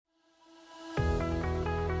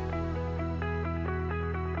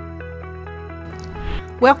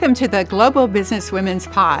Welcome to the Global Businesswomen's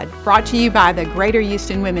Pod, brought to you by the Greater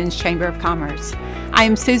Houston Women's Chamber of Commerce. I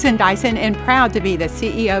am Susan Dyson and proud to be the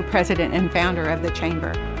CEO, President, and founder of the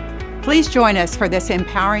Chamber. Please join us for this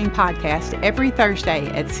empowering podcast every Thursday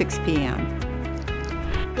at 6 p.m.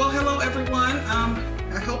 Well, hello, everyone.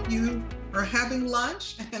 I hope you are having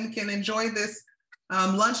lunch and can enjoy this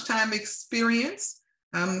lunchtime experience.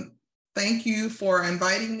 Thank you for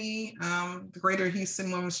inviting me, the Greater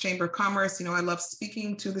Houston Women's Chamber of Commerce. You know, I love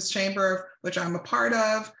speaking to this chamber, which I'm a part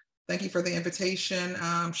of. Thank you for the invitation,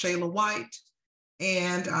 Shayla White.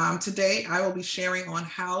 And today I will be sharing on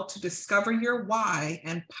how to discover your why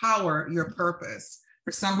and power your purpose.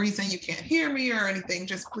 For some reason you can't hear me or anything,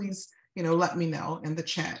 just please, let me know in the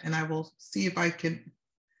chat and I will see if I can,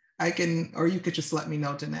 or you could just let me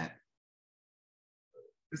know, Danette.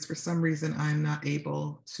 Because for some reason, I'm not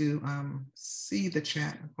able to see the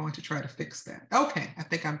chat. I'm going to try to fix that. Okay, I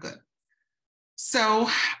think I'm good. So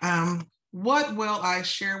what will I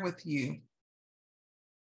share with you?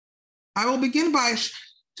 I will begin by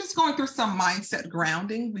just going through some mindset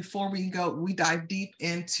grounding before we dive deep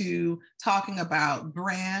into talking about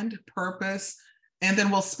brand, purpose, and then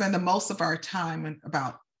we'll spend the most of our time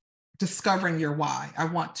about discovering your why. I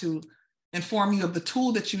want to inform you of the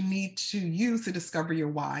tool that you need to use to discover your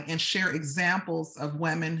why and share examples of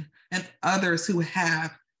women and others who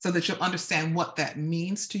have, so that you'll understand what that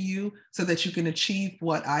means to you, so that you can achieve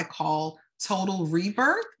what I call total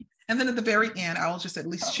rebirth. And then at the very end, I'll just at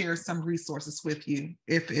least share some resources with you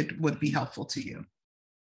if it would be helpful to you.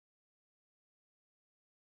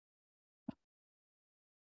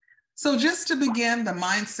 So just to begin the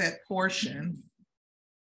mindset portion,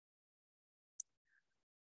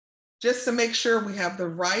 just to make sure we have the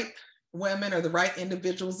right women or the right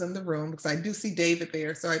individuals in the room, because I do see David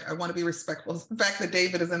there, so I want to be respectful of the fact that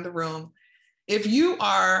David is in the room. If you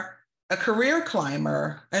are a career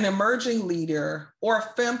climber, an emerging leader, or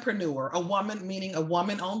a fempreneur, a woman, meaning a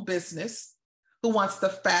woman-owned business who wants the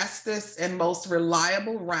fastest and most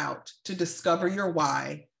reliable route to discover your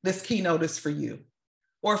why, this keynote is for you.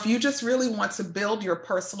 Or if you just really want to build your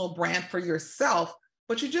personal brand for yourself,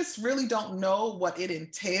 but you just really don't know what it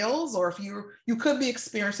entails, or if you could be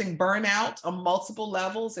experiencing burnout on multiple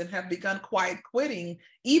levels and have begun quiet quitting,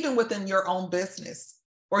 even within your own business,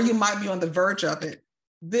 or you might be on the verge of it.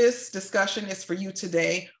 This discussion is for you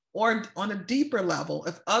today. Or on a deeper level,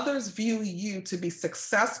 if others view you to be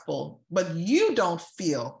successful, but you don't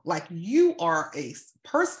feel like you are a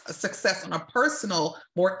success on a personal,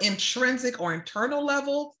 more intrinsic or internal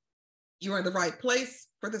level, you're in the right place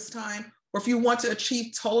for this time. Or if you want to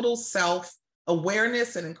achieve total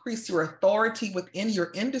self-awareness and increase your authority within your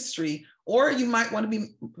industry, or you might want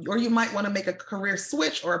to make a career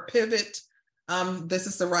switch or a pivot, this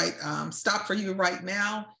is the right stop for you right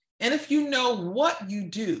now. And if you know what you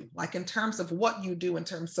do, like in terms of what you do, in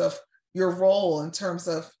terms of your role, in terms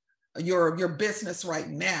of your business right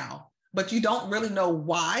now, but you don't really know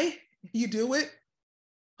why you do it,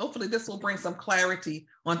 hopefully this will bring some clarity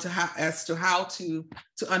as to how to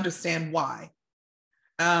understand why.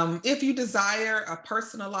 If you desire a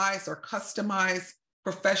personalized or customized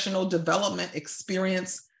professional development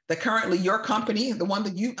experience that currently your company, the one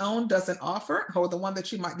that you own, doesn't offer, or the one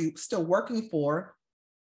that you might be still working for,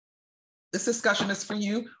 this discussion is for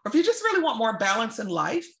you. Or if you just really want more balance in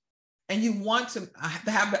life and you want to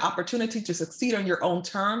have the opportunity to succeed on your own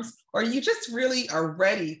terms, or you just really are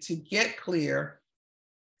ready to get clear,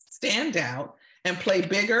 stand out, and play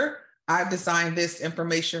bigger, I've designed this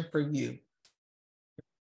information for you.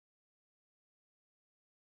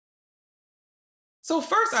 So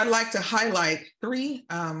first, I'd like to highlight three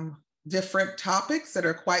different topics that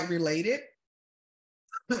are quite related.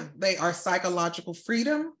 They are psychological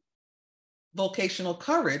freedom, vocational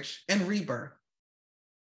courage, and rebirth.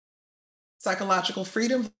 Psychological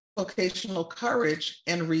freedom, vocational courage,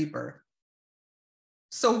 and rebirth.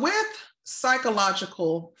 So with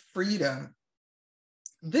psychological freedom,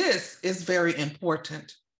 this is very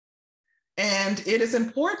important. And it is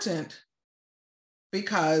important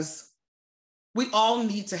because we all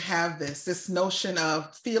need to have this notion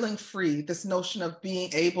of feeling free, this notion of being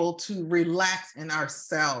able to relax in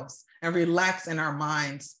ourselves and relax in our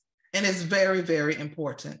minds. And it's very, very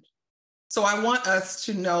important. So I want us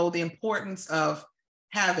to know the importance of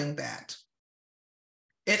having that.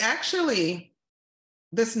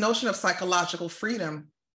 This notion of psychological freedom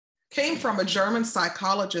came from a German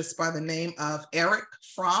psychologist by the name of Erich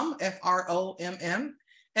Fromm, F-R-O-M-M.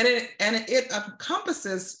 And it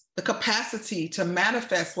encompasses the capacity to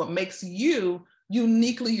manifest what makes you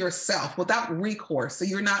uniquely yourself without recourse. So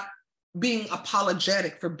you're not being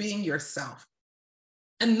apologetic for being yourself.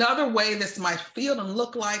 Another way this might feel and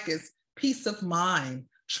look like is peace of mind,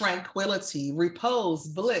 tranquility, repose,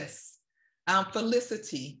 bliss,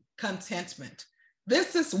 felicity, contentment.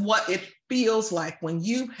 This is what it feels like when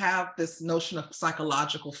you have this notion of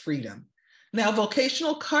psychological freedom. Now,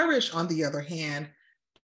 vocational courage, on the other hand,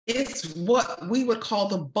 is what we would call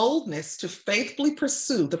the boldness to faithfully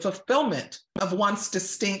pursue the fulfillment of one's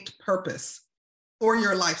distinct purpose or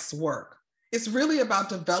your life's work. It's really about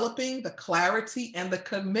developing the clarity and the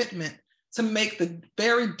commitment to make the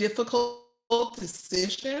very difficult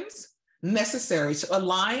decisions necessary to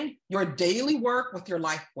align your daily work with your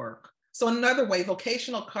life work. So another way,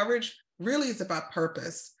 vocational courage really is about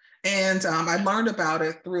purpose. And I learned about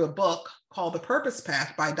it through a book called The Purpose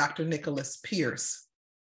Path by Dr. Nicholas Pierce.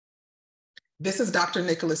 This is Dr.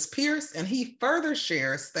 Nicholas Pierce, and he further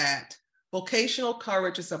shares that vocational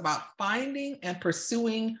courage is about finding and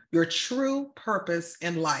pursuing your true purpose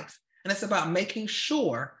in life. And it's about making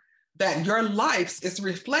sure that your life is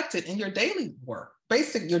reflected in your daily work.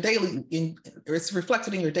 It's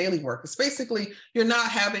reflected in your daily work. It's basically, you're not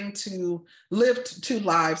having to live two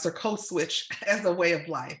lives or code switch as a way of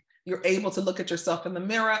life. You're able to look at yourself in the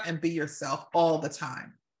mirror and be yourself all the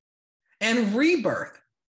time. And rebirth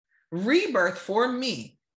for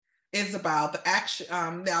me is about the action.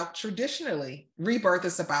 Now, traditionally, rebirth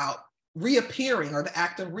is about reappearing, or the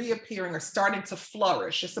act of reappearing or starting to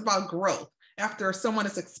flourish. It's about growth. After someone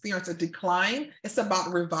has experienced a decline, it's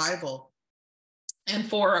about revival. And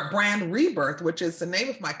for brand rebirth, which is the name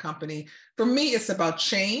of my company, for me, it's about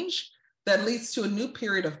change that leads to a new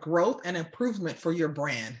period of growth and improvement for your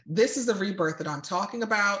brand. This is the rebirth that I'm talking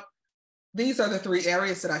about. These are the three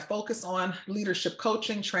areas that I focus on: leadership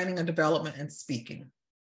coaching, training and development, and speaking.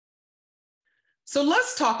 So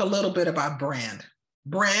let's talk a little bit about brand.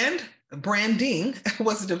 Branding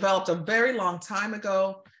was developed a very long time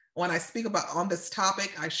ago. When I speak about on this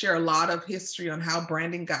topic, I share a lot of history on how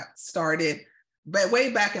branding got started, but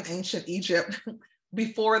way back in ancient Egypt,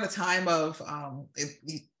 before the time of,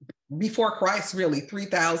 before Christ, really,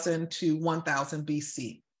 3000 to 1000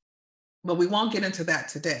 BC. But we won't get into that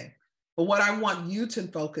today. But what I want you to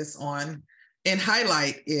focus on and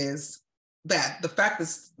highlight is that the fact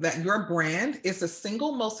is that your brand is the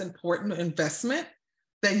single most important investment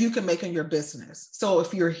that you can make in your business. So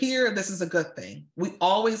if you're here, this is a good thing. We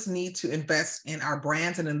always need to invest in our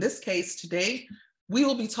brands. And in this case today, we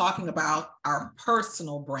will be talking about our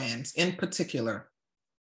personal brands in particular.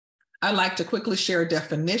 I'd like to quickly share a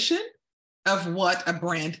definition of what a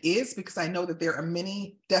brand is, because I know that there are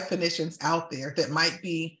many definitions out there that might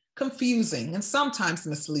be confusing and sometimes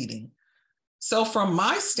misleading. So from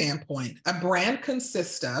my standpoint, a brand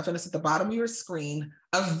consists of, and it's at the bottom of your screen,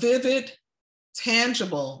 a vivid,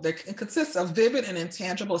 tangible, it consists of vivid and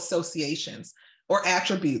intangible associations or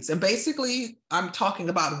attributes. And basically, I'm talking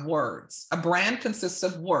about words. A brand consists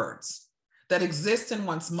of words that exist in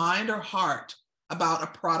one's mind or heart about a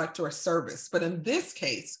product or a service. But in this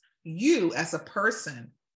case, you as a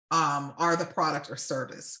person are the product or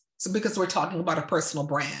service. So because we're talking about a personal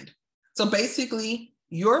brand. So basically,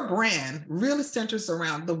 your brand really centers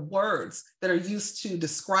around the words that are used to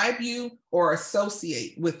describe you or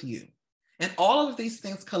associate with you. And all of these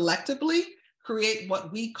things collectively create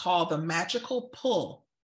what we call the magical pull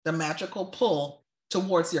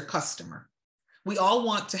towards your customer. We all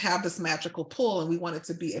want to have this magical pull, and we want it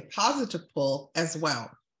to be a positive pull as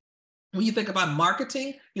well. When you think about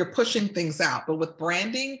marketing, you're pushing things out, but with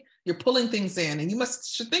branding, you're pulling things in, and you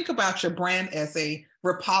should think about your brand as a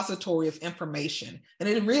repository of information, and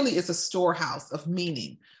it really is a storehouse of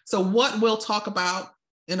meaning. So what we'll talk about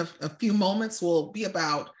in a few moments will be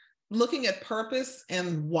about looking at purpose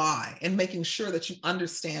and why, and making sure that you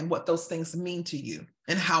understand what those things mean to you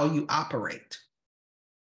and how you operate.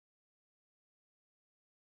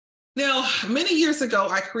 Now, many years ago,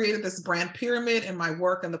 I created this brand pyramid in my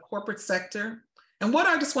work in the corporate sector. And what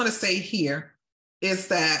I just want to say here is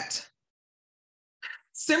that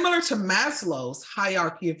similar to Maslow's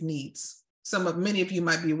hierarchy of needs, many of you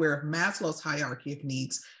might be aware of Maslow's hierarchy of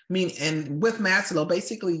needs. And with Maslow,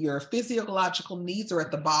 basically your physiological needs are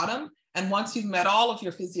at the bottom. And once you've met all of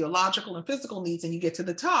your physiological and physical needs and you get to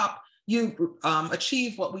the top, you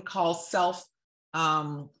achieve what we call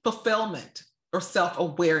self-fulfillment or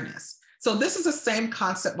self-awareness. So this is the same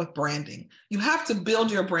concept with branding. You have to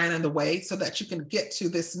build your brand in the way so that you can get to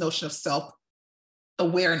this notion of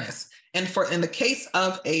self-awareness. And in the case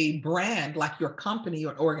of a brand like your company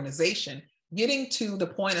or organization, getting to the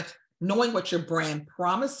point of knowing what your brand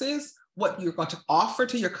promises, what you're going to offer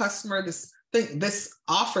to your customer, this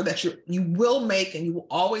offer that you will make and you will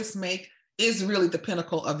always make is really the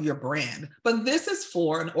pinnacle of your brand. But this is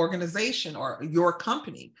for an organization or your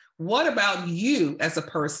company. What about you as a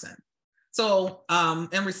person? So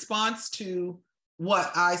in response to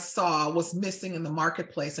what I saw was missing in the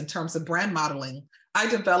marketplace in terms of brand modeling, I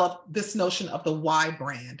developed this notion of the why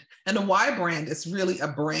brand. And the why brand is really a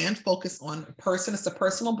brand focused on a person. It's a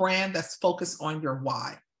personal brand that's focused on your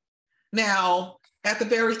why. Now, at the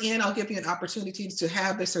very end, I'll give you an opportunity to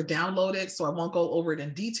have this or download it, so I won't go over it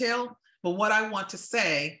in detail. But what I want to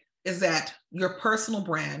say is that your personal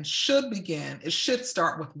brand should it should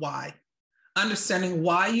start with why. Understanding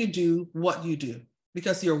why you do what you do,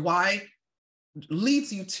 because your why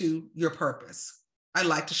leads you to your purpose. I'd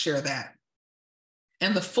like to share that.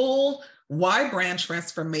 And the full why brand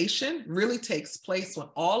transformation really takes place when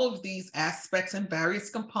all of these aspects and various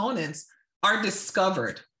components are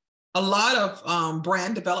discovered. A lot of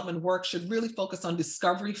brand development work should really focus on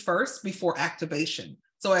discovery first before activation.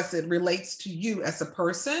 So as it relates to you as a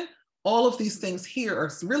person, all of these things here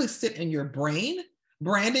really sit in your brain.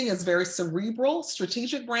 Branding is very cerebral,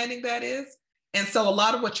 strategic branding, that is. And so a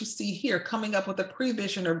lot of what you see here, coming up with a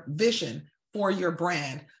prevision or vision for your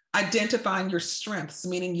brand, identifying your strengths,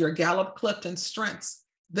 meaning your Gallup-Clifton strengths.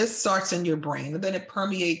 This starts in your brain, and then it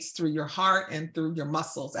permeates through your heart and through your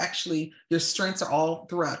muscles. Actually, your strengths are all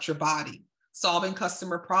throughout your body. Solving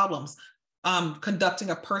customer problems, conducting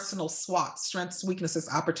a personal SWOT, strengths, weaknesses,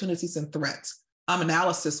 opportunities, and threats,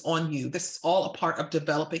 analysis on you. This is all a part of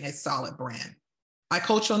developing a solid brand. I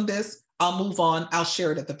coach on this. I'll move on. I'll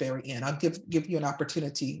share it at the very end. I'll give you an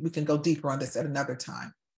opportunity. We can go deeper on this at another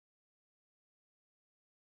time.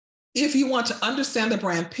 If you want to understand the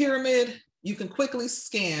brand pyramid, you can quickly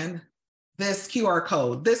scan this QR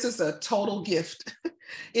code. This is a total gift.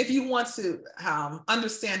 If you want to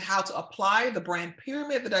understand how to apply the brand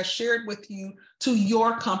pyramid that I shared with you to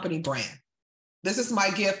your company brand. This is my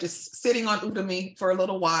gift. It's sitting on Udemy for a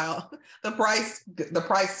little while. The price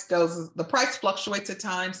fluctuates at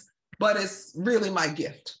times, but it's really my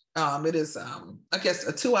gift. It is, I guess,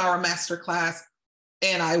 a 2-hour masterclass,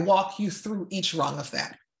 and I walk you through each rung of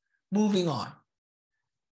that. Moving on.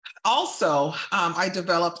 Also, I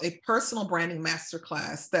developed a personal branding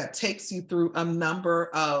masterclass that takes you through a number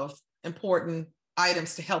of important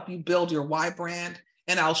items to help you build your why brand.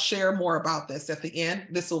 And I'll share more about this at the end.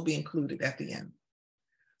 This will be included at the end.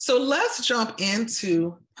 So let's jump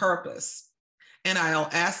into purpose. And I'll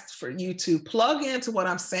ask for you to plug into what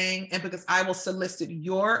I'm saying, and because I will solicit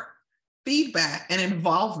your feedback and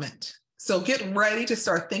involvement. So get ready to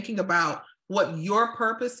start thinking about what your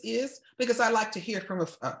purpose is, because I like to hear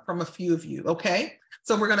from a few of you, okay?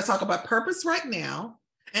 So we're gonna talk about purpose right now,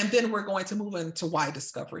 and then we're going to move into why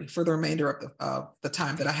discovery for the remainder of the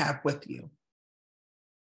time that I have with you.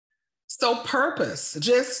 So purpose,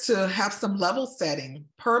 just to have some level setting,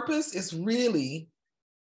 purpose is really,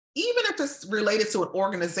 even if it's related to an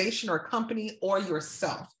organization or a company or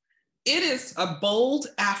yourself, it is a bold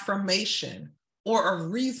affirmation or a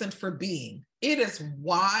reason for being. It is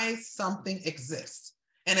why something exists.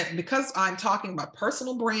 And because I'm talking about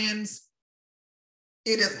personal brands,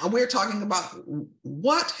 we're talking about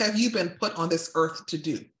what have you been put on this earth to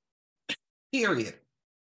do, period.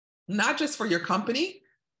 Not just for your company,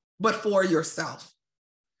 but for yourself.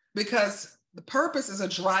 Because the purpose is a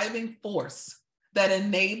driving force that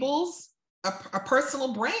enables a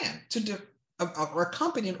personal brand or a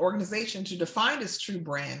company, an organization to define its true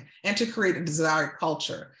brand and to create a desired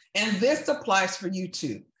culture. And this applies for you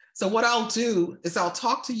too. So what I'll do is I'll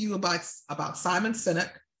talk to you about Simon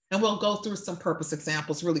Sinek, and we'll go through some purpose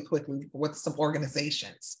examples really quickly with some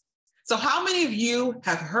organizations. So how many of you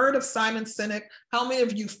have heard of Simon Sinek? How many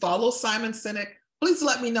of you follow Simon Sinek? Please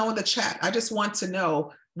let me know in the chat. I just want to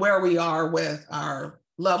know where we are with our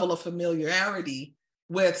level of familiarity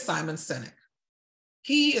with Simon Sinek.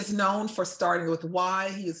 He is known for starting with why.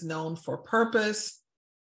 He is known for purpose.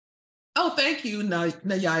 Oh, thank you,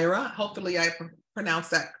 Nayaira. Hopefully I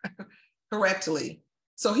pronounced that correctly.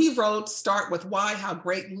 So he wrote, start with why, how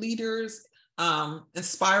great leaders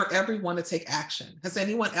inspire everyone to take action. Has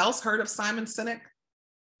anyone else heard of Simon Sinek?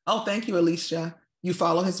 Oh, thank you, Alicia. You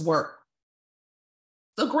follow his work.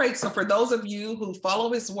 So great. So for those of you who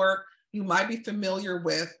follow his work, you might be familiar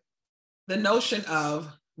with the notion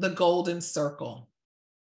of the golden circle.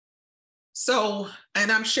 So,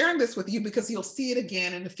 and I'm sharing this with you because you'll see it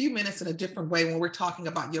again in a few minutes in a different way when we're talking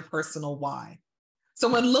about your personal why. So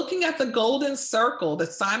when looking at the golden circle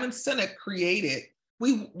that Simon Sinek created,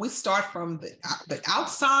 we start from the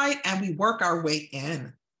outside and we work our way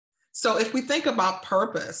in. So if we think about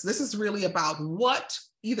purpose, this is really about what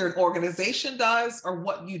either an organization does or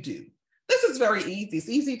what you do. This is very easy. It's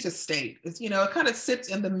easy to state. It's, it kind of sits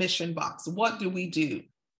in the mission box. What do we do?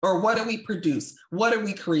 Or what do we produce? What do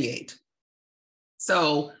we create?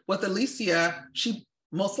 So with Alicia, she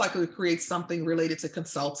most likely creates something related to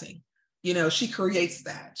consulting. She creates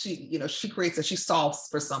that. She creates that. She solves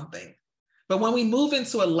for something. But when we move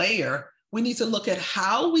into a layer, we need to look at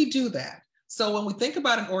how we do that. So when we think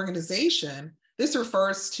about an organization, this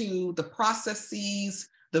refers to the processes,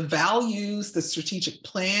 the values, the strategic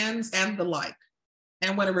plans, and the like.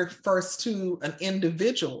 And when it refers to an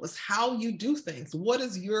individual, it's how you do things. What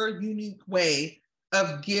is your unique way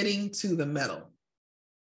of getting to the middle?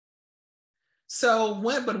 So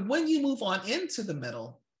when you move on into the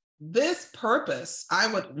middle, this purpose, I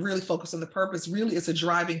would really focus on the purpose, really is a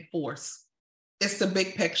driving force. It's the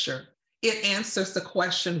big picture. It answers the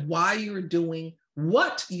question why you're doing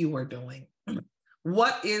what you are doing.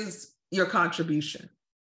 What is your contribution?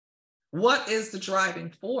 What is the driving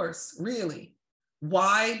force, really?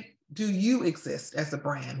 Why do you exist as a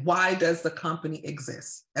brand? Why does the company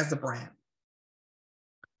exist as a brand?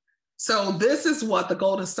 So this is what the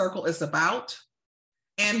Golden Circle is about.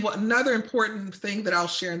 And another important thing that I'll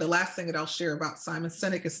share, and the last thing that I'll share about Simon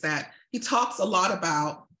Sinek, is that he talks a lot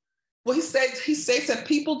about, he states that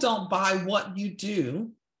people don't buy what you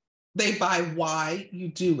do, they buy why you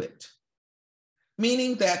do it.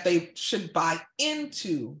 Meaning that they should buy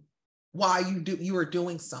into why you are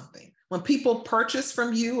doing something. When people purchase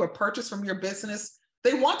from you or purchase from your business,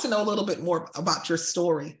 they want to know a little bit more about your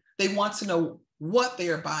story. They want to know what they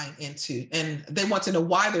are buying into, and they want to know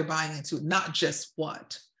why they're buying into it, not just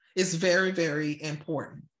what. It's very, very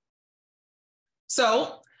important.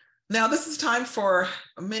 So now this is time for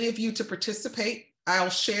many of you to participate. I'll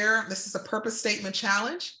share, this is a purpose statement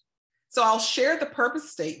challenge. So I'll share the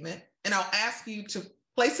purpose statement and I'll ask you to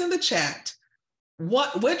place in the chat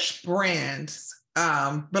which brand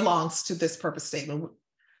belongs to this purpose statement.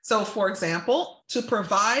 So for example, to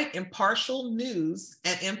provide impartial news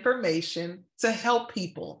and information to help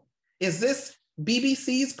people. Is this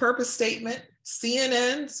BBC's purpose statement,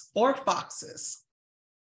 CNN's, or Fox's?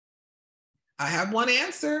 I have one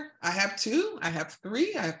answer. I have two. I have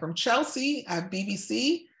three. I have from Chelsea. I have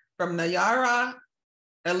BBC, from Nayara,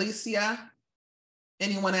 Alicia.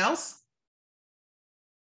 Anyone else?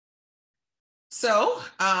 So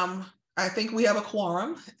I think we have a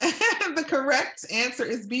quorum. The correct answer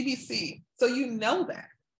is BBC. So you know that.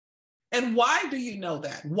 And why do you know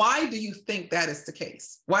that? Why do you think that is the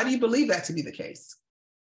case? Why do you believe that to be the case?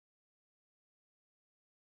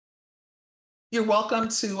 You're welcome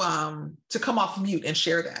to come off mute and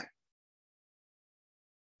share that.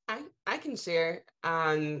 I can share.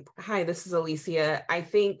 Hi, this is Alicia. I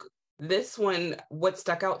think this one, what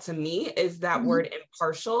stuck out to me is that word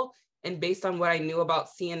impartial. And based on what I knew about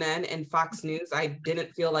CNN and Fox News, I didn't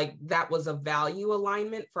feel like that was a value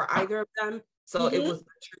alignment for either of them. So it was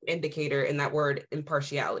a true indicator in that word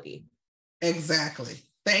impartiality. Exactly.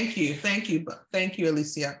 Thank you. Thank you. Thank you,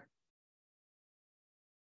 Alicia.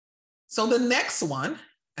 So the next one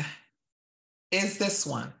is this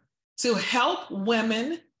one: to help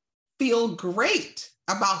women feel great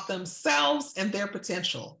about themselves and their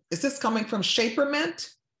potential. Is this coming from Shapermint,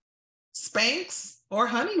 Spanx, or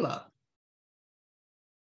Honeylove?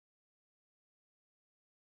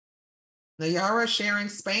 Nayara sharing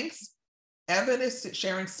Spanx. Evan is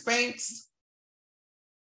sharing Spanx.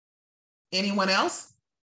 Anyone else?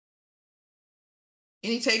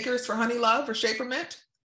 Any takers for Honeylove or Shapermint?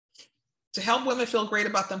 To help women feel great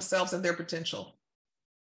about themselves and their potential.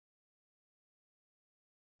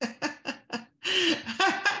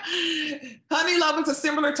 Honeylove is a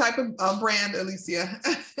similar type of brand, Alicia,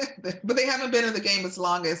 but they haven't been in the game as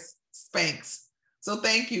long as Spanx. So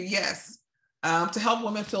thank you. Yes. To help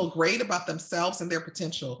women feel great about themselves and their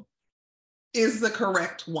potential is the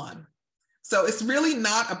correct one. So it's really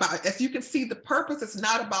not about, as you can see, the purpose is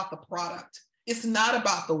not about the product. It's not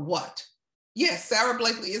about the what. Yes, Sarah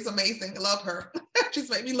Blakely is amazing. I love her. She's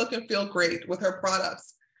made me look and feel great with her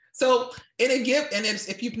products. So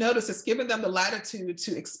if you've noticed, it's given them the latitude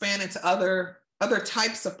to expand into other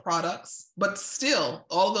types of products, but still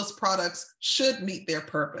all those products should meet their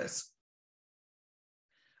purpose.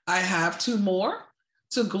 I have two more: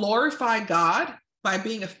 to glorify God by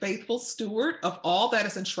being a faithful steward of all that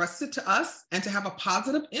is entrusted to us, and to have a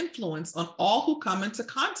positive influence on all who come into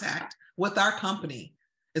contact with our company.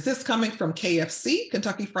 Is this coming from KFC,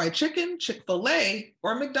 Kentucky Fried Chicken, Chick-fil-A,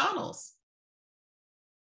 or McDonald's?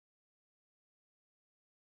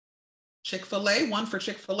 Chick-fil-A, one for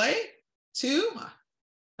Chick-fil-A, two.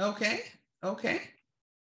 Okay.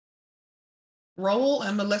 Raul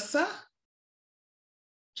and Melissa.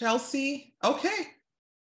 Chelsea, okay.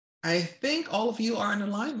 I think all of you are in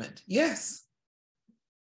alignment. Yes.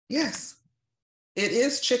 Yes. It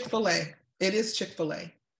is Chick-fil-A. It is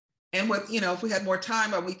Chick-fil-A. And with, if we had more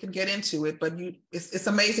time, we can get into it, but it's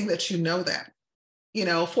amazing that you know that,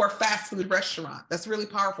 for a fast food restaurant. That's really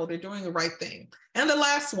powerful. They're doing the right thing. And the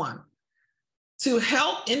last one, to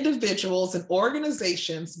help individuals and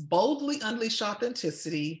organizations boldly unleash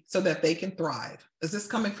authenticity so that they can thrive. Is this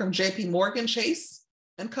coming from JP Morgan Chase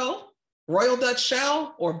 & Co., Royal Dutch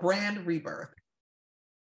Shell, or Brand Rebirth?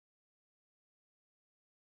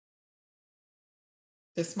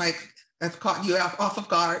 This might have caught you off of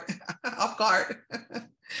guard. Off guard.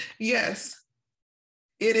 Yes,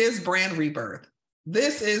 it is Brand Rebirth.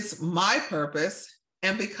 This is my purpose.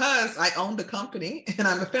 And because I own the company and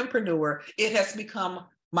I'm a fempreneur, it has become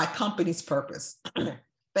my company's purpose.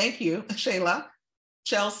 Thank you, Shayla,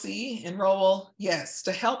 Chelsea, and Roel. Yes,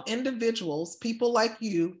 to help individuals, people like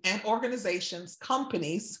you, and organizations,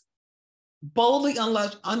 companies, boldly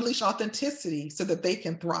unleash authenticity so that they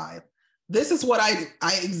can thrive. This is what I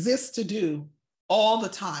exist to do all the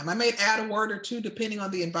time. I may add a word or two depending on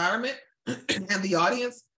the environment and the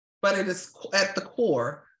audience, but it is at the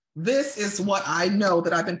core. This is what I know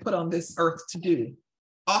that I've been put on this earth to do.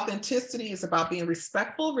 Authenticity is about being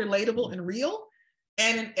respectful, relatable, and real.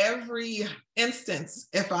 And in every instance,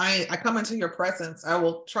 if I come into your presence, I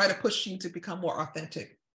will try to push you to become more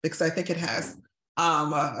authentic, because I think it has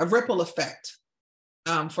a ripple effect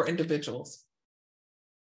for individuals.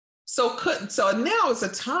 So now is a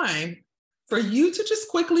time for you to just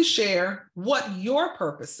quickly share what your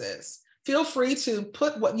purpose is. Feel free to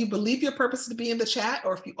put what you believe your purpose to be in the chat,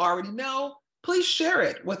 or if you already know, please share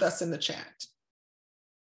it with us in the chat.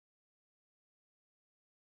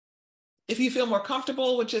 If you feel more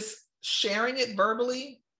comfortable with just sharing it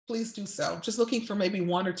verbally, please do so. Just looking for maybe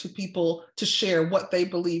one or two people to share what they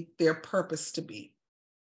believe their purpose to be.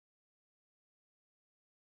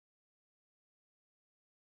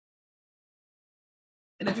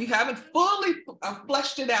 And if you haven't fully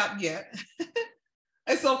fleshed it out yet,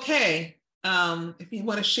 it's okay. If you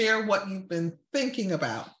want to share what you've been thinking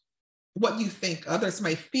about, what you think others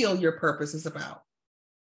may feel your purpose is about.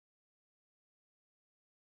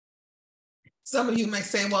 Some of you may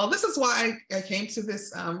say, well, this is why I came to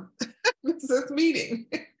this, this meeting.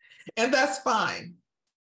 And that's fine.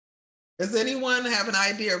 Does anyone have an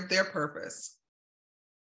idea of their purpose?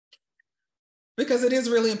 Because it is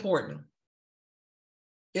really important.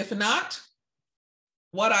 If not,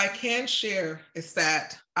 what I can share is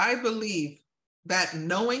that I believe that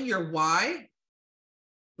knowing your why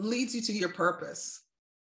leads you to your purpose.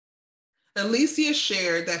 Alicia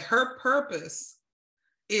shared that her purpose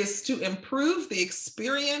is to improve the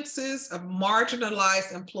experiences of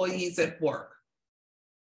marginalized employees at work.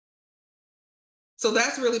 So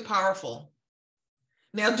that's really powerful.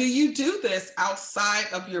 Now, do you do this outside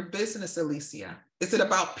of your business, Alicia? Is it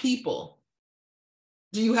about people?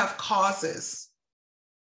 Do you have causes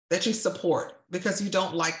that you support because you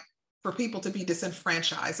don't like for people to be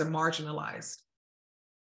disenfranchised or marginalized?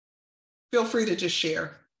 Feel free to just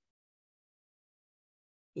share.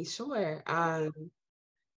 Sure.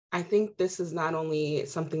 I think this is not only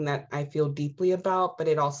something that I feel deeply about, but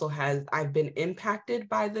it also I've been impacted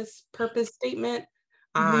by this purpose statement.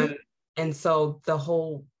 Mm-hmm. And so the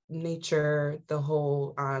whole nature, the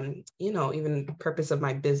whole, even purpose of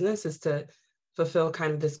my business is to fulfill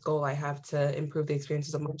kind of this goal I have to improve the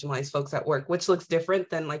experiences of marginalized folks at work, which looks different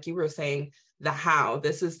than, like you were saying, the how.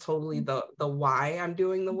 This is totally the why I'm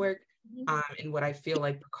doing the work, and what I feel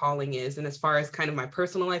like the calling is. And as far as kind of my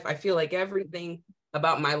personal life, I feel like everything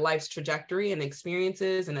about my life's trajectory and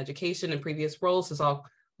experiences and education and previous roles has all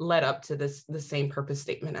led up to the same purpose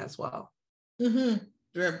statement as well. Mm-hmm.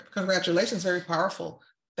 Congratulations, very powerful.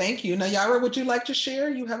 Thank you. Nayara, would you like to share?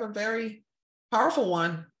 You have a very powerful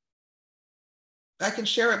one. I can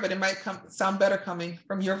share it, but it might sound better coming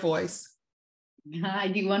from your voice. Do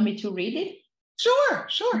you want me to read it? Sure.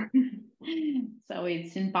 So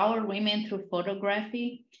it's empower women through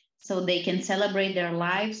photography so they can celebrate their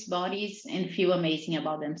lives, bodies, and feel amazing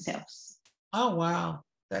about themselves. Oh, wow.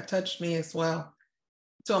 That touched me as well.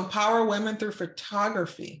 To empower women through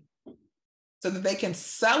photography so that they can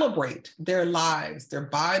celebrate their lives, their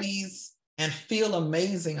bodies, and feel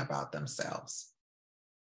amazing about themselves.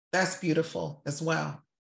 That's beautiful as well.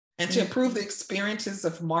 And to improve the experiences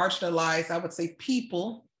of marginalized, I would say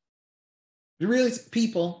people, really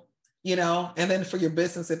people, and then for your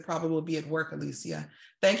business, it probably will be at work, Alicia.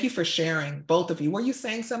 Thank you for sharing, both of you. Were you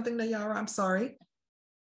saying something, Nayara? I'm sorry.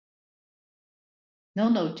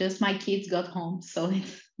 No, just my kids got home, so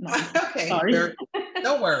it's not. Okay, sorry.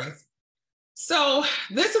 no worries. So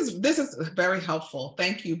this is very helpful.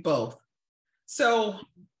 Thank you both. So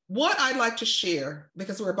what I'd like to share,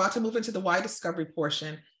 because we're about to move into the why discovery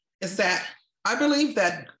portion, is that I believe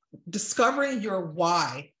that discovering your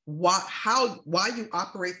why you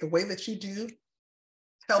operate the way that you do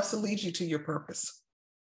helps to lead you to your purpose.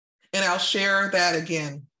 And I'll share that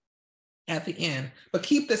again at the end, but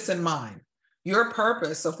keep this in mind. Your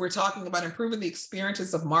purpose, so if we're talking about improving the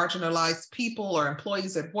experiences of marginalized people or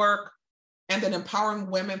employees at work, and then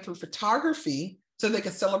empowering women through photography so they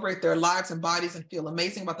can celebrate their lives and bodies and feel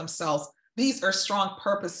amazing about themselves, these are strong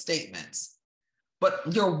purpose statements. But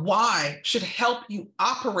your why should help you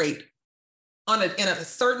operate in a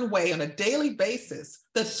certain way on a daily basis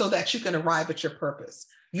so that you can arrive at your purpose.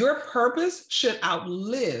 Your purpose should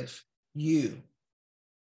outlive you.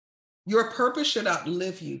 Your purpose should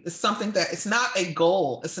outlive you. It's something that it's not a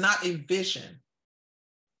goal. It's not a vision.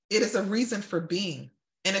 It is a reason for being.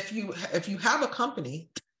 And if you have a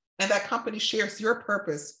company and that company shares your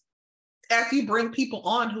purpose, as you bring people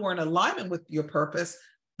on who are in alignment with your purpose,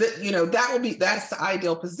 that's the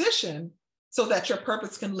ideal position so that your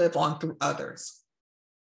purpose can live on through others.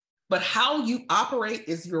 But how you operate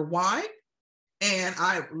is your why. And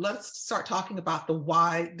let's start talking about the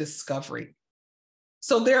why discovery.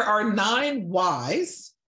 So there are 9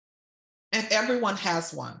 whys, and everyone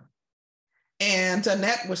has one. And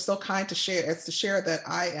Annette was so kind to share that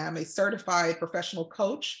I am a certified professional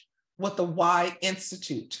coach with the Why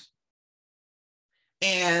Institute.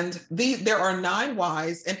 And there are 9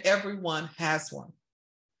 whys, and everyone has one.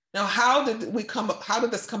 Now, how did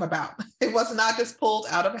this come about? It was not just pulled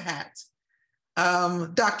out of a hat.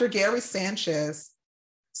 Dr. Gary Sanchez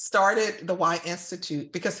started the Why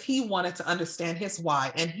Institute because he wanted to understand his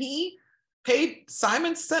why. And he paid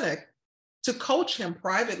Simon Sinek to coach him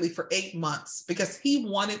privately for 8 months because he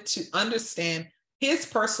wanted to understand his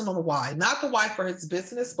personal why, not the why for his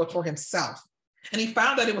business, but for himself. And he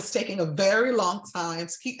found that it was taking a very long time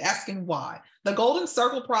to keep asking why. The golden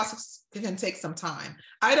circle process can take some time.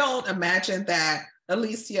 I don't imagine that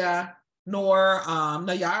Alicia nor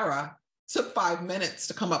Nayara took 5 minutes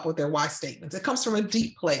to come up with their why statements. It comes from a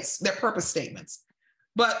deep place, their purpose statements,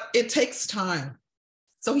 but it takes time.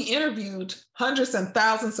 So he interviewed hundreds and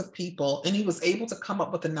thousands of people, and he was able to come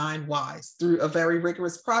up with the 9 whys through a very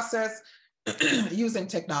rigorous process using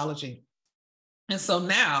technology. And so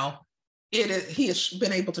now he has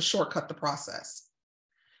been able to shortcut the process.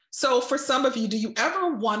 So for some of you, do you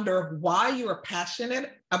ever wonder why you are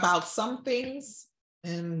passionate about some things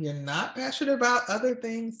and you're not passionate about other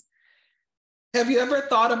things? Have you ever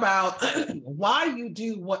thought about why you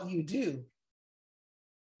do what you do?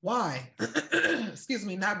 Why? Excuse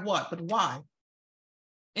me, not what, but why?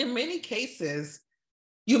 In many cases,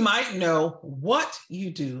 you might know what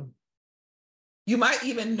you do. You might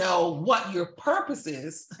even know what your purpose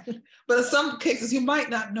is, but in some cases, you might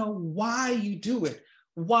not know why you do it,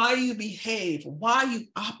 why you behave, why you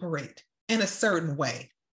operate in a certain way.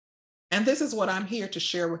 And this is what I'm here to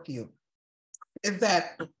share with you, is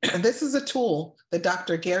that this is a tool that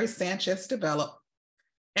Dr. Gary Sanchez developed.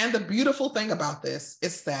 And the beautiful thing about this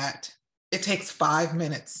is that it takes 5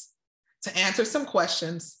 minutes to answer some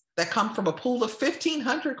questions that come from a pool of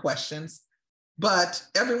 1,500 questions, but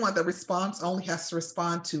everyone that responds only has to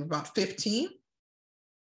respond to about 15.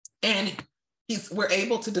 And we're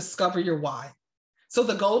able to discover your why. So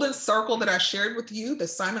the golden circle that I shared with you, that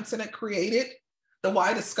Simon Sinek created, the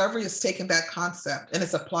why discovery has taken that concept and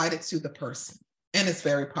has applied it to the person. And it's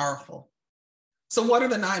very powerful. So what are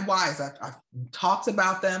the 9 whys? I've talked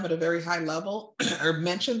about them at a very high level or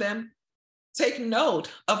mentioned them. Take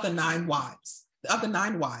note of the 9 whys,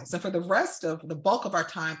 And for the rest of the bulk of our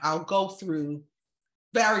time, I'll go through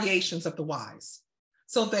variations of the whys.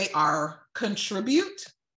 So they are contribute,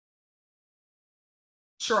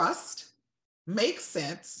 trust, make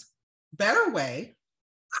sense, better way,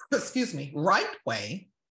 right way,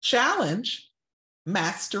 challenge,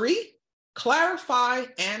 mastery, clarify,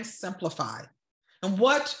 and simplify. And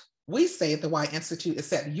what we say at the Why Institute is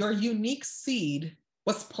that your unique seed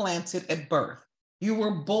was planted at birth. You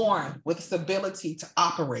were born with this ability to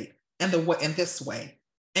operate in this way,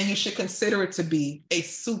 and you should consider it to be a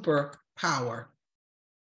superpower.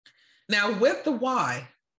 Now, with the why,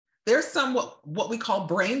 there's some what we call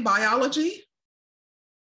brain biology.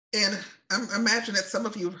 And I imagine that some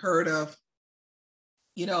of you have heard of,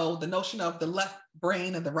 the notion of the left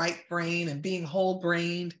brain and the right brain and being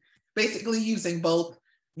whole-brained, basically using both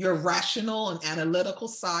your rational and analytical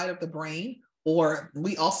side of the brain, or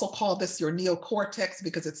we also call this your neocortex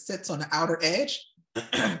because it sits on the outer edge.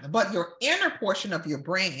 But your inner portion of your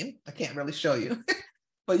brain, I can't really show you,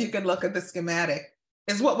 but you can look at the schematic.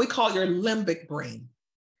 is what we call your limbic brain.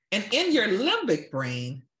 And in your limbic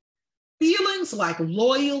brain, feelings like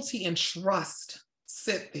loyalty and trust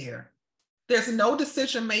sit there. There's no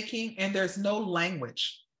decision-making and there's no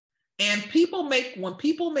language. And when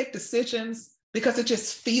people make decisions because it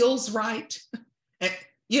just feels right, and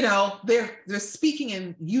they're speaking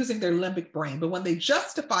and using their limbic brain, but when they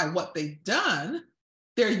justify what they've done,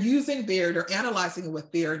 they're analyzing it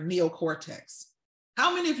with their neocortex.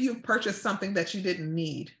 How many of you have purchased something that you didn't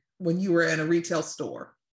need when you were in a retail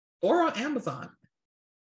store or on Amazon?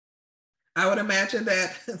 I would imagine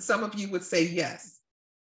that some of you would say yes.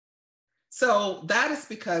 So that is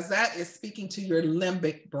because that is speaking to your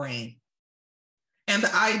limbic brain. And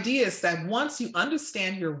the idea is that once you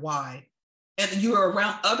understand your why, and you are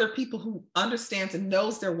around other people who understands and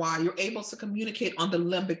knows their why, you're able to communicate on the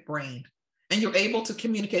limbic brain, and you're able to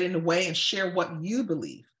communicate in a way and share what you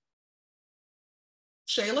believe.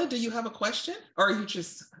 Shayla, do you have a question, or are you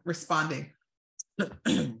just responding?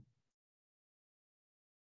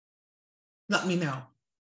 Let me know.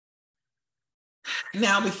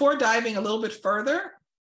 Now, before diving a little bit further,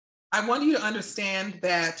 I want you to understand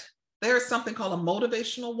that there is something called a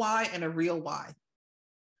motivational why and a real why.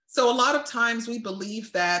 So a lot of times we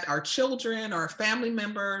believe that our children, our family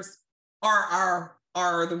members are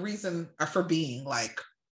the reason for being, like,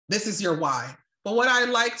 this is your why. But what I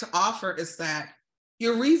like to offer is that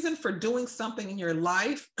your reason for doing something in your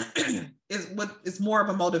life is more of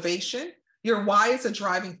a motivation. Your why is a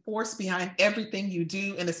driving force behind everything you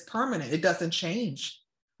do, and it's permanent. It doesn't change.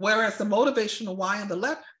 Whereas the motivational why on the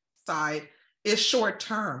left side is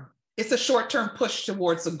short-term. It's a short-term push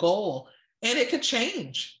towards a goal, and it could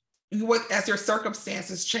change as your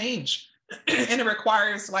circumstances change. And it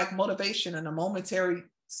requires like motivation and a momentary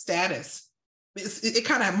status. It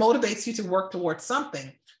kind of motivates you to work towards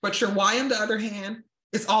something. But your why, on the other hand,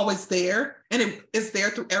 is always there, and it is there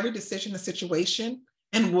through every decision and situation.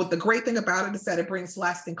 And what the great thing about it is that it brings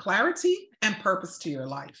lasting clarity and purpose to your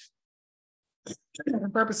life.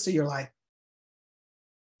 Purpose to your life.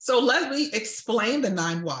 So let me explain the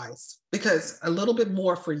 9 whys, because a little bit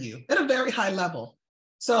more for you at a very high level.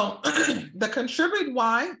 So the contribute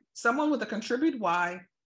why, someone with a contribute why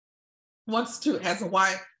has a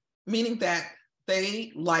why, meaning that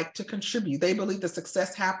they like to contribute. They believe that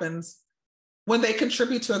success happens when they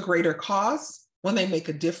contribute to a greater cause, when they make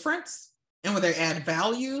a difference, and when they add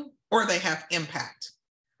value or they have impact.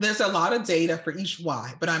 There's a lot of data for each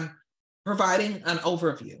why, but I'm providing an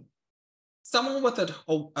overview. Someone with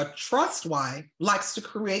a trust why likes to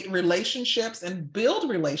create relationships and build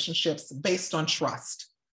relationships based on trust.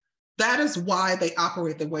 That is why they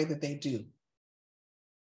operate the way that they do.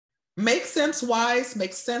 Make sense whys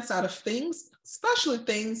make sense out of things, especially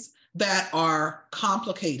things that are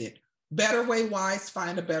complicated. Better way whys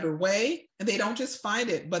find a better way, and they don't just find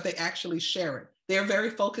it, but they actually share it. They're very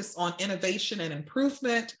focused on innovation and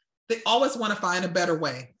improvement. They always want to find a better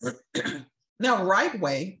way. Now, right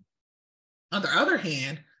way, on the other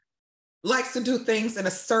hand, likes to do things in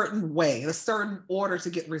a certain way, in a certain order to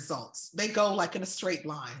get results. They go like in a straight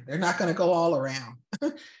line. They're not going to go all around.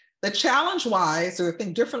 The challenge wise, or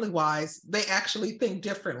think differently wise, they actually think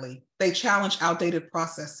differently. They challenge outdated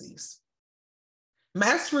processes.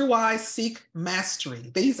 Mastery wise seek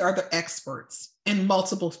mastery. These are the experts in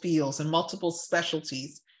multiple fields and multiple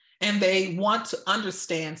specialties, and they want to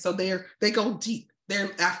understand. So they go deep.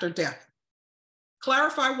 They're after depth.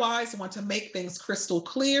 Clarify wise want to make things crystal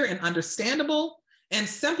clear and understandable, and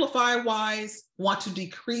simplify wise want to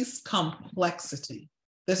decrease complexity.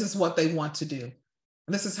 This is what they want to do.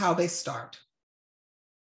 And this is how they start.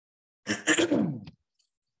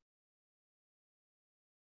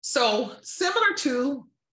 So similar to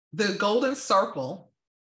the golden circle,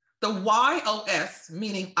 the YOS,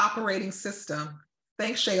 meaning operating system.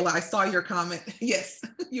 Thanks, Shayla. I saw your comment. Yes,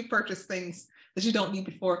 you purchased things that you don't need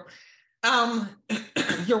before.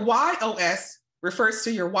 Your YOS refers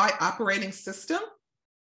to your Y operating system.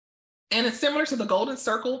 And it's similar to the golden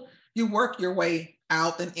circle. You work your way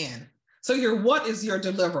out and in. So your what is your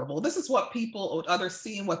deliverable? This is what people or others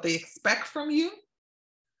see and what they expect from you.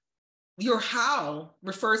 Your how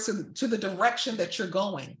refers to the direction that you're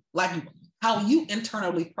going, like how you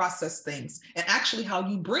internally process things, and actually how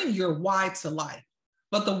you bring your why to life.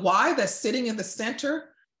 But the why that's sitting in the center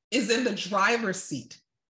is in the driver's seat.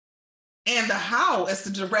 And the how is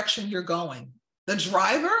the direction you're going. The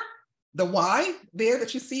driver, the why there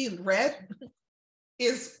that you see in red,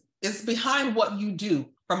 is behind what you do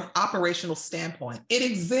from an operational standpoint. It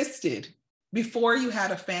existed before you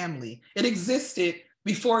had a family. It existed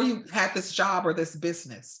before you had this job or this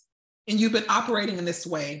business. And you've been operating in this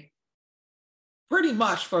way pretty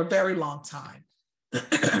much for a very long time.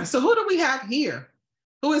 So who do we have here?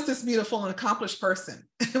 Who is this beautiful and accomplished person?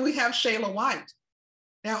 We have Shayla White.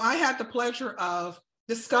 Now, I had the pleasure of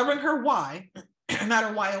discovering her why, not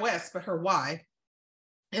her YOS, but her why.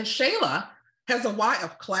 And Shayla has a why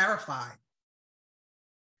of clarify.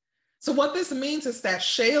 So what this means is that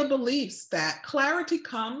Shayla believes that clarity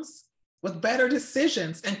comes with better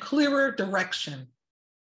decisions and clearer direction.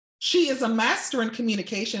 She is a master in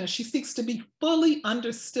communication and she seeks to be fully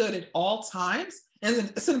understood at all times. And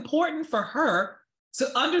it's important for her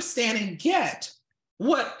to understand and get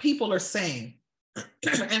what people are saying.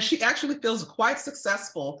 And she actually feels quite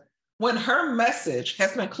successful when her message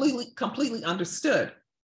has been completely understood.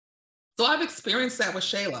 So I've experienced that with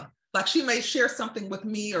Shayla. Like she may share something with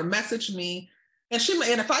me or message me, and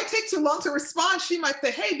if I take too long to respond, she might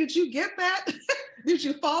say, hey, did you get that? Did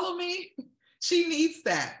you follow me? She needs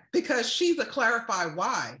that because she's a clarified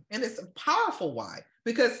why. And it's a powerful why,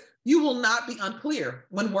 because you will not be unclear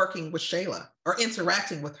when working with Shayla or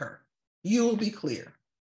interacting with her. You will be clear.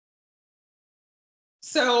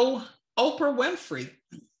 So Oprah Winfrey.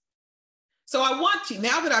 So I want you,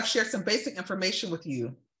 now that I've shared some basic information with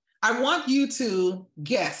you, I want you to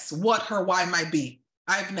guess what her why might be.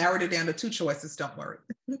 I've narrowed it down to 2 choices, don't worry.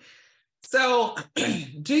 So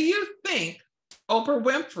do you think Oprah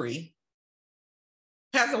Winfrey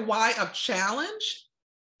has a why of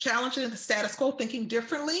challenging the status quo, thinking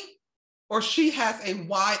differently, or she has a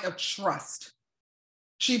why of trust?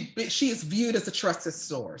 She is viewed as a trusted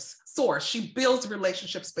source. She builds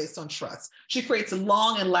relationships based on trust. She creates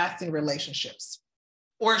long and lasting relationships.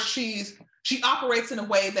 Or she operates in a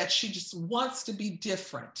way that she just wants to be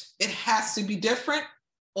different. It has to be different.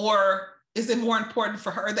 Or is it more important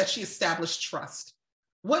for her that she establish trust?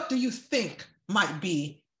 What do you think might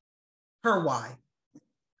be her why?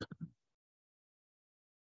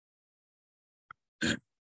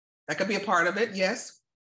 That could be a part of it, yes.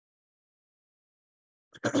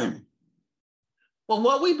 Well,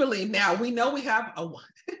 what we believe now, we know we have a one.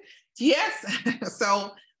 Yes.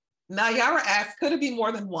 So Nayara asked, could it be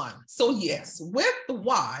more than one? So yes, with the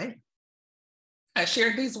why, I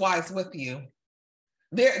shared these whys with you.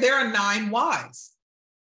 There are 9 whys.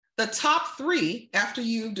 The top 3, after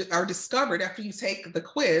you are discovered, after you take the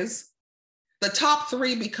quiz, the top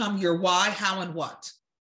 3 become your why, how, and what.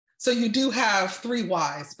 So you do have 3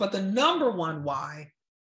 whys, but the number 1 why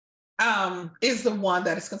is the one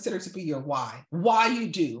that is considered to be your why you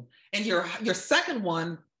do. And your second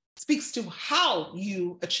one speaks to how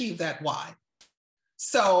you achieve that why.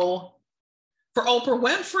 So for Oprah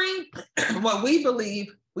Winfrey, what we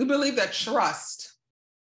believe that trust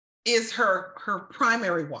is her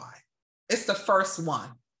primary why. It's the first one.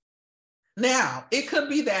 Now, it could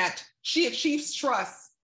be that she achieves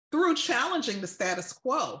trust through challenging the status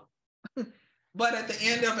quo. But at the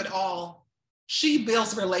end of it all, she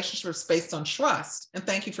builds relationships based on trust. And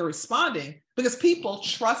thank you for responding, because people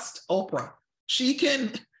trust Oprah. She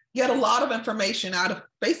can get a lot of information out of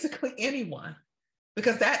basically anyone,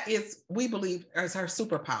 because that is, we believe, is her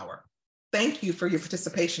superpower. Thank you for your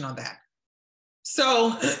participation on that.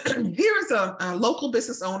 So here's a local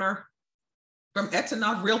business owner from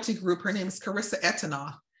Etanoff Realty Group. Her name is Carissa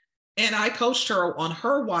Etanoff. And I coached her on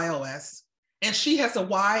her YOS. And she has a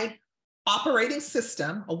Y operating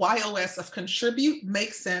system, a YOS of contribute,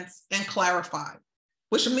 make sense, and clarify,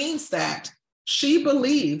 which means that she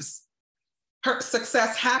believes her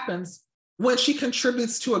success happens when she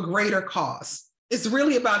contributes to a greater cause. It's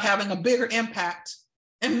really about having a bigger impact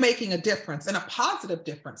and making a difference, and a positive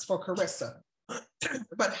difference for Carissa.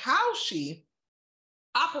 But how she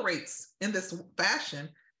operates in this fashion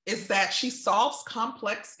is that she solves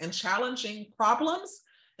complex and challenging problems,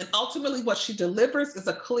 and ultimately what she delivers is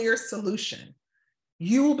a clear solution.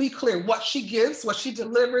 You will be clear. What she gives, what she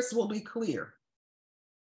delivers will be clear.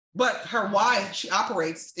 But her why she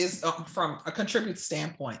operates is from a contribute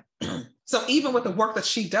standpoint. So even with the work that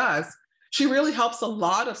she does, she really helps a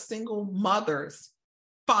lot of single mothers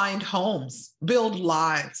find homes, build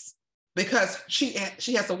lives, because she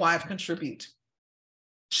has a why of contribute.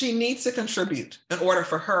 She needs to contribute in order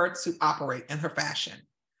for her to operate in her fashion.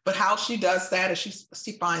 But how she does that is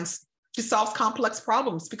she solves complex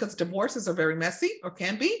problems, because divorces are very messy, or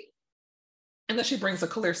can be. And then she brings a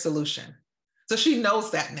clear solution. So she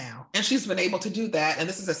knows that now, and she's been able to do that. And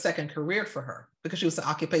this is a second career for her, because she was an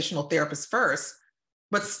occupational therapist first,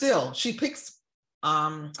 but still she picks,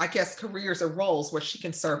 I guess, careers or roles where she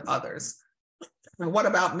can serve others. And what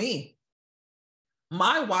about me?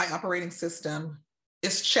 My why operating system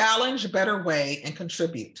is challenge, better way, and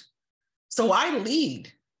contribute. So I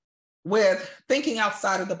lead with thinking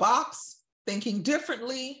outside of the box, thinking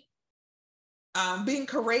differently, being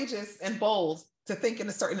courageous and bold to think in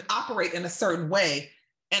a certain, operate in a certain way.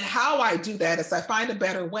 And how I do that is I find a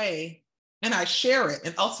better way and I share it.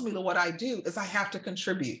 And ultimately what I do is I have to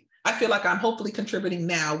contribute. I feel like I'm hopefully contributing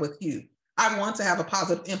now with you. I want to have a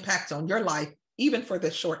positive impact on your life, even for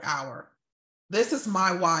this short hour. This is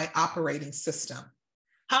my why operating system.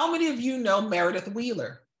 How many of you know Meredith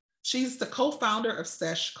Wheeler? She's the co-founder of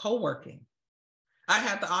Sesh Co-working. I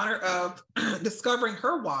had the honor of discovering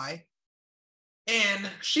her why, and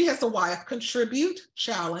she has the why of contribute,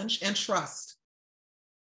 challenge, and trust.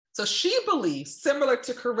 So she believes, similar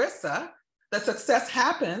to Carissa, that success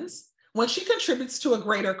happens when she contributes to a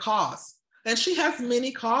greater cause. And she has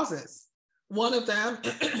many causes. One of them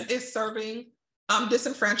is serving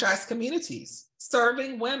disenfranchised communities,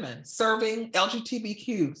 serving women, serving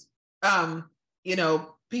LGBTQs,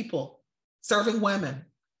 people, serving women.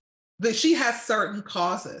 That she has certain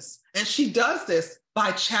causes. And she does this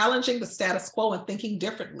by challenging the status quo and thinking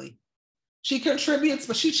differently. She contributes,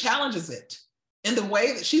 but she challenges it in the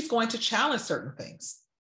way that she's going to challenge certain things.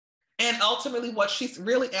 And ultimately what she's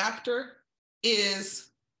really after is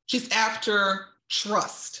she's after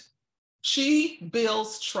trust. She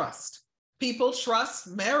builds trust. People trust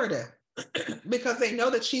Meredith because they know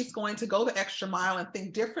that she's going to go the extra mile and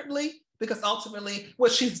think differently, because ultimately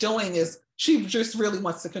what she's doing is she just really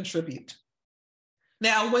wants to contribute.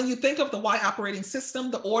 Now, when you think of the why operating system,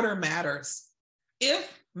 the order matters.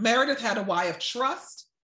 If Meredith had a why of trust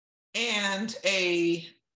and a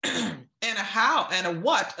how and a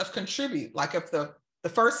what of contribute, like if the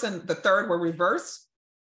first and the third were reversed,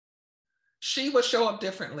 she would show up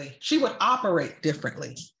differently. She would operate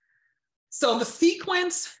differently. So the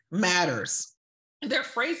sequence matters. There are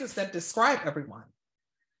phrases that describe everyone.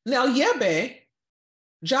 Now, Yebe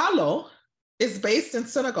Jallo is based in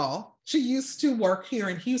Senegal. She used to work here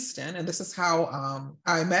in Houston, and this is how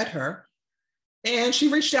I met her. And she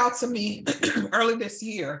reached out to me early this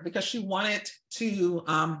year because she wanted to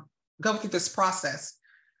go through this process.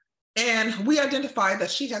 And we identified that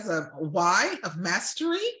she has a why of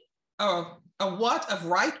mastery, a what of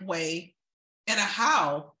right way, and a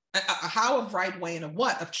how of right way, and a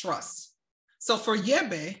what of trust. So for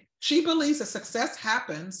Yebe, she believes that success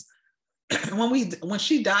happens when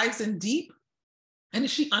she dives in deep and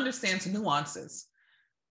she understands nuances.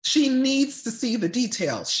 She needs to see the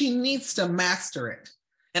details. She needs to master it.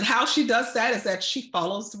 And how she does that is that she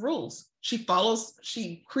follows the rules.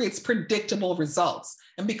 She creates predictable results.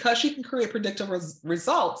 And because she can create predictable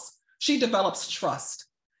results, she develops trust.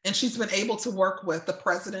 And she's been able to work with the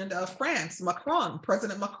president of France,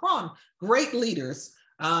 President Macron, great leaders,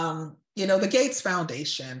 the Gates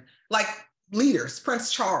Foundation, like leaders,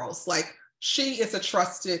 Prince Charles, like she is a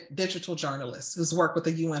trusted digital journalist who's worked with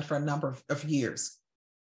the UN for a number of years.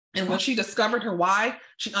 And when she discovered her why,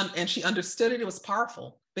 she understood it was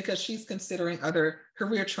powerful because she's considering other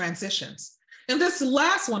career transitions. And this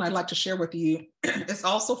last one I'd like to share with you is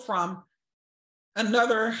also from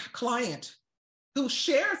another client who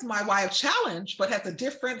shares my why of challenge, but has a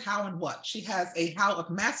different how and what. She has a how of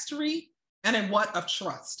mastery and a what of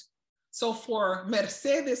trust. So for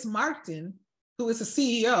Mercedes Martin, who is the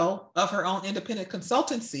CEO of her own independent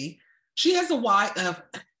consultancy, she has a why of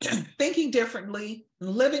thinking differently,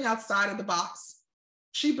 living outside of the box.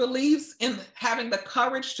 She believes in having the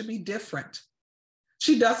courage to be different.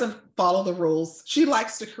 She doesn't follow the rules. She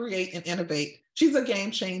likes to create and innovate. She's a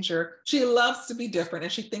game changer. She loves to be different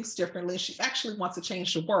and she thinks differently. She actually wants to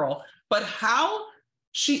change the world. But how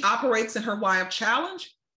she operates in her why of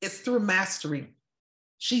challenge is through mastery.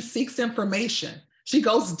 She seeks information. She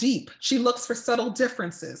goes deep. She looks for subtle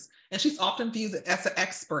differences. And she's often viewed as an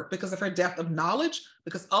expert because of her depth of knowledge,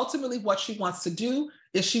 because ultimately what she wants to do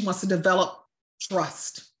is she wants to develop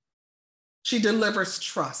trust. She delivers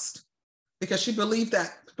trust because she believes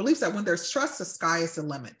that when there's trust, the sky is the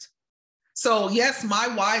limit. So yes, my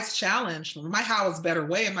why is challenge, my how is better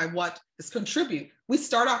way, and my what is contribute. We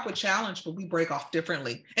start off with challenge, but we break off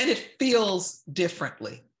differently. And it feels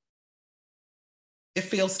differently. It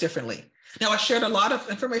feels differently. Now, I shared a lot of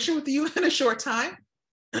information with you in a short time,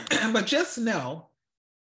 but just know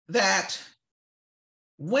that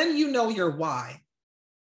when you know your why,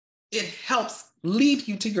 it helps lead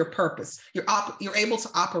you to your purpose. You're able to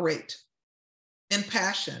operate in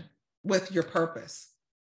passion with your purpose.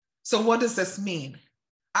 So what does this mean?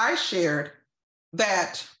 I shared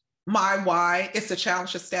that my why is to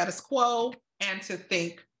challenge the status quo and to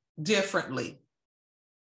think differently.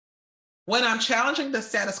 When I'm challenging the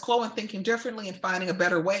status quo and thinking differently and finding a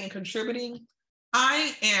better way and contributing,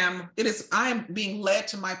 I am being led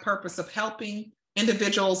to my purpose of helping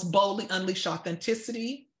individuals boldly unleash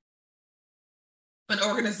authenticity in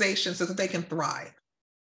organizations so that they can thrive.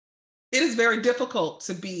 It is very difficult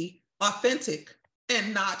to be authentic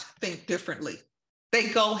and not think differently. They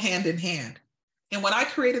go hand in hand. And when I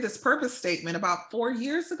created this purpose statement about 4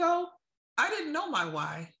 years ago, I didn't know my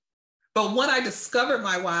why. But when I discovered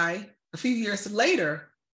my why a few years later,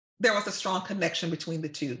 there was a strong connection between the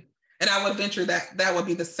two. And I would venture that that would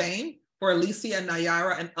be the same for Alicia and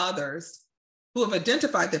Nayara and others who have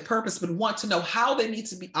identified their purpose but want to know how they need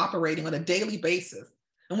to be operating on a daily basis.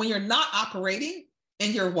 And when you're not operating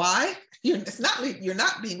in your why, you're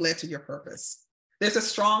not being led to your purpose. There's a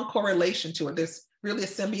strong correlation to it. There's really a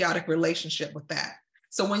symbiotic relationship with that.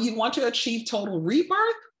 So when you want to achieve total rebirth,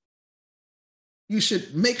 you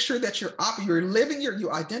should make sure that you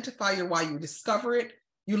identify your why, you discover it,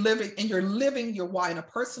 you're living your why on a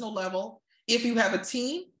personal level. If you have a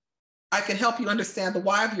team, I can help you understand the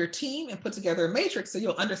why of your team and put together a matrix so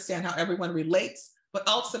you'll understand how everyone relates. But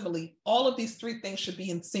ultimately, all of these three things should be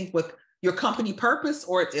in sync with your company purpose,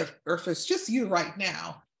 or if it's just you right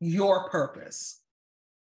now, your purpose.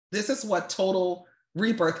 This is what total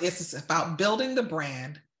rebirth is. It's about building the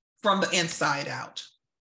brand from the inside out.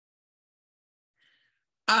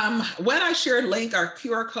 When I share a link, our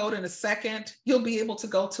QR code in a second, you'll be able to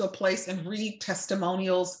go to a place and read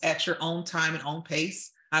testimonials at your own time and own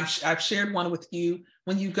pace. I've shared one with you.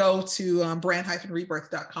 When you go to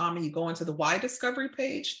brand-rebirth.com and you go into the why discovery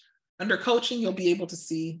page, under coaching, you'll be able to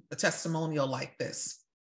see a testimonial like this.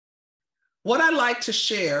 What I like to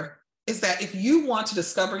share is that if you want to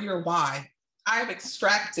discover your why, I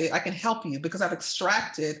can help you because I've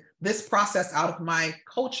extracted this process out of my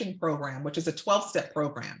coaching program, which is a 12-step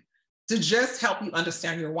program, to just help you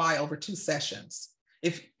understand your why over 2 sessions.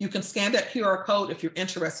 If you can scan that QR code if you're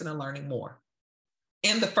interested in learning more.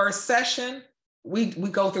 In the first session, we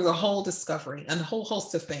go through the whole discovery and a whole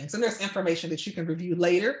host of things. And there's information that you can review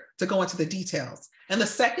later to go into the details. And the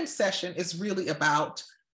second session is really about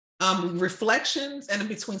reflections. And in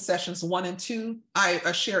between sessions 1 and 2,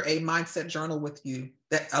 I share a mindset journal with you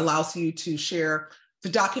that allows you to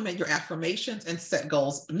document your affirmations and set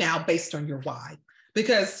goals now based on your why.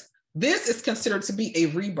 Because this is considered to be a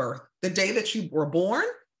rebirth. The day that you were born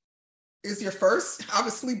is your first,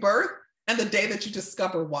 obviously, birth. And the day that you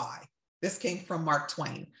discover why. This came from Mark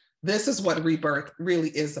Twain. This is what rebirth really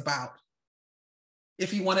is about.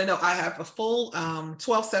 If you want to know, I have a full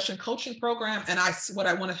 12-session coaching program. And what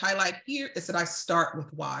I want to highlight here is that I start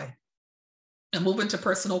with why. And move into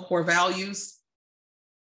personal core values.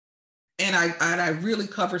 And I really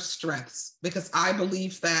cover strengths because I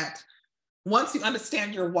believe that once you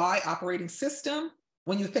understand your why operating system,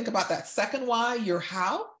 when you think about that second why, your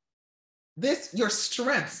how, your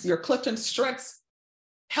strengths, your Clifton strengths,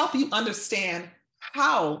 help you understand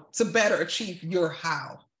how to better achieve your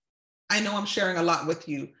how. I know I'm sharing a lot with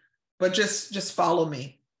you, but just follow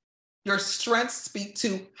me. Your strengths speak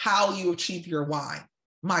to how you achieve your why.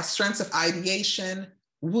 My strengths of ideation,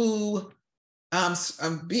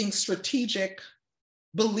 being strategic,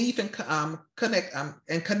 belief and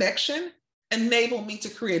connection enable me to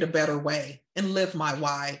create a better way and live my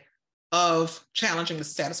why of challenging the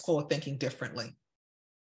status quo of thinking differently.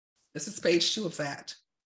 This is page 2 of that.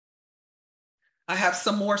 I have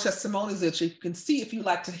some more testimonies that you can see if you'd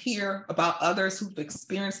like to hear about others who've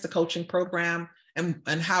experienced the coaching program and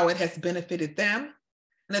how it has benefited them.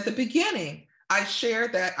 And at the beginning, I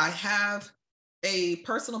shared that I have a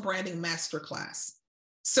personal branding masterclass.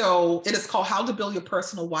 So it is called How to Build Your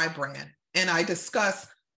Personal Why Brand. And I discuss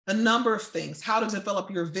a number of things: how to develop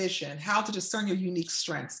your vision, how to discern your unique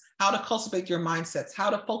strengths, how to cultivate your mindsets, how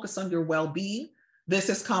to focus on your well-being. This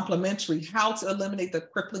is complimentary: how to eliminate the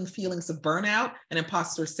crippling feelings of burnout and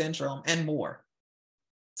imposter syndrome, and more.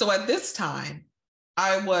 So at this time,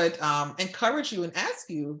 I would encourage you and ask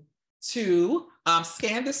you to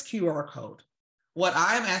scan this QR code. What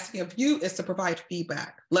I'm asking of you is to provide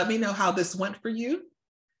feedback. Let me know how this went for you.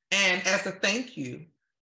 And as a thank you,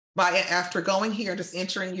 after going here and just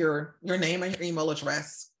entering your name and your email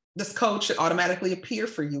address, this code should automatically appear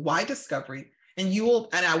for you, Why Discovery. And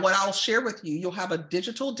what I'll share with you, you'll have a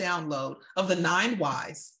digital download of the 9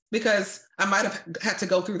 whys, because I might have had to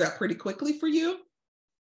go through that pretty quickly for you.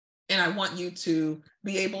 And I want you to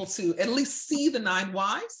be able to at least see the 9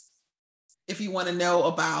 whys. If you want to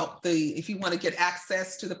know if you want to get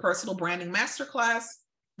access to the personal branding masterclass,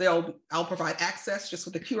 I'll provide access just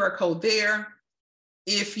with the QR code there.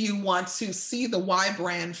 If you want to see the why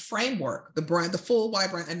brand framework, the full why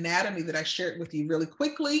brand anatomy that I shared with you really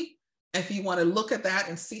quickly, if you want to look at that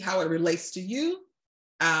and see how it relates to you,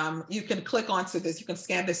 you can click onto this. You can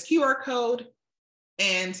scan this QR code.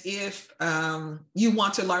 And if you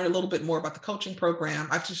want to learn a little bit more about the coaching program,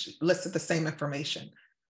 I've just listed the same information.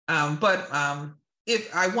 But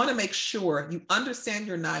if I want to make sure you understand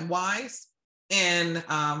your 9 whys, and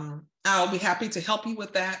I'll be happy to help you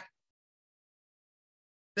with that.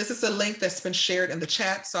 This is a link that's been shared in the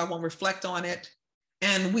chat, so I won't reflect on it.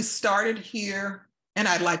 And we started here, and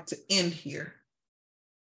I'd like to end here.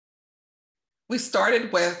 We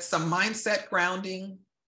started with some mindset grounding,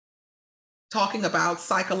 talking about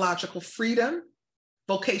psychological freedom,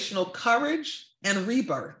 vocational courage, and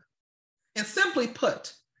rebirth. And simply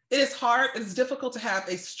put, it is hard, it's difficult to have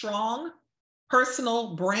a strong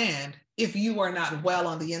personal brand if you are not well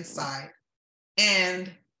on the inside and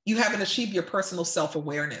you haven't achieved your personal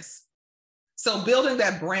self-awareness. So building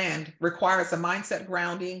that brand requires a mindset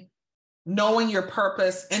grounding, knowing your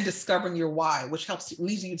purpose, and discovering your why, which helps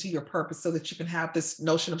lead you to your purpose so that you can have this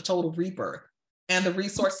notion of total rebirth. And the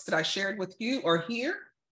resources that I shared with you are here.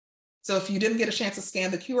 So if you didn't get a chance to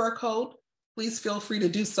scan the QR code, please feel free to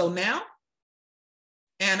do so now.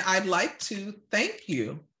 And I'd like to thank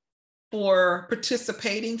you for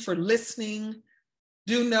participating, for listening.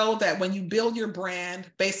 Do know that when you build your brand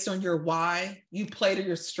based on your why, you play to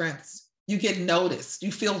your strengths, you get noticed,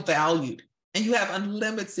 you feel valued, and you have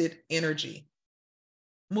unlimited energy.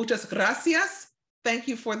 Muchas gracias. Thank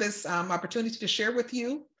you for this opportunity to share with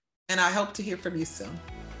you, and I hope to hear from you soon.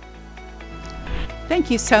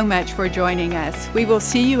 Thank you so much for joining us. We will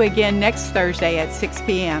see you again next Thursday at 6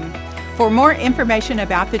 p.m. For more information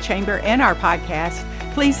about the Chamber and our podcast,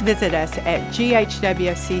 please visit us at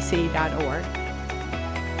GHWCC.org.